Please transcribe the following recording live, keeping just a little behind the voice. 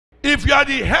If you are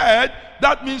the head,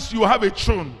 that means you have a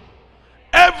throne.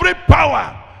 Every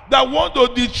power that want to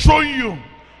dethrone you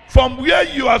from where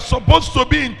you are supposed to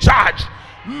be in charge,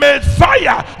 may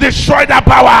fire destroy that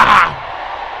power.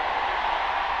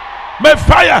 May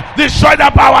fire destroy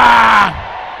that power.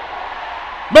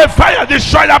 May fire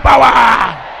destroy that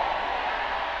power.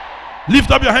 Lift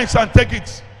up your hands and take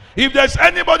it. If there's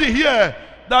anybody here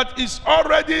that is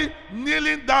already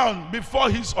kneeling down before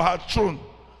his or her throne,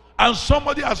 and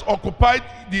somebody has occupied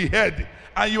the head,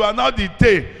 and you are now the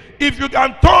tail, if you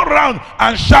can turn around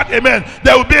and shout amen,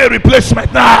 there will be a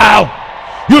replacement now.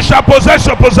 You shall possess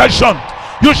your possession.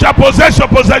 You shall possess your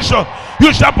possession.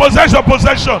 You shall possess your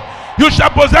possession. You shall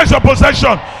possess your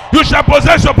possession. You shall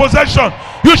possess your possession.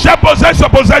 You shall possess your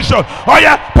possession. Oh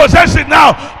yeah, possess it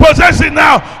now. Possess it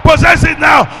now. Possess it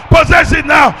now. Possess it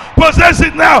now. Possess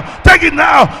it now. Take it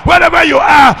now. Wherever you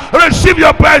are, receive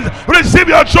your pen. Receive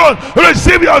your throne.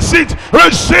 Receive your seat.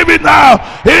 Receive it now.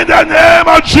 In the name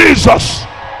of Jesus.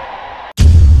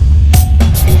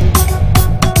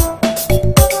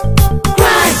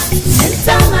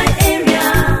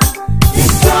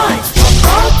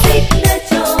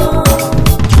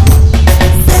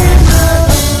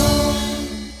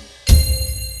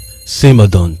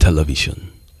 CEMADONTV,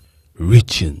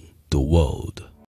 reaching the world.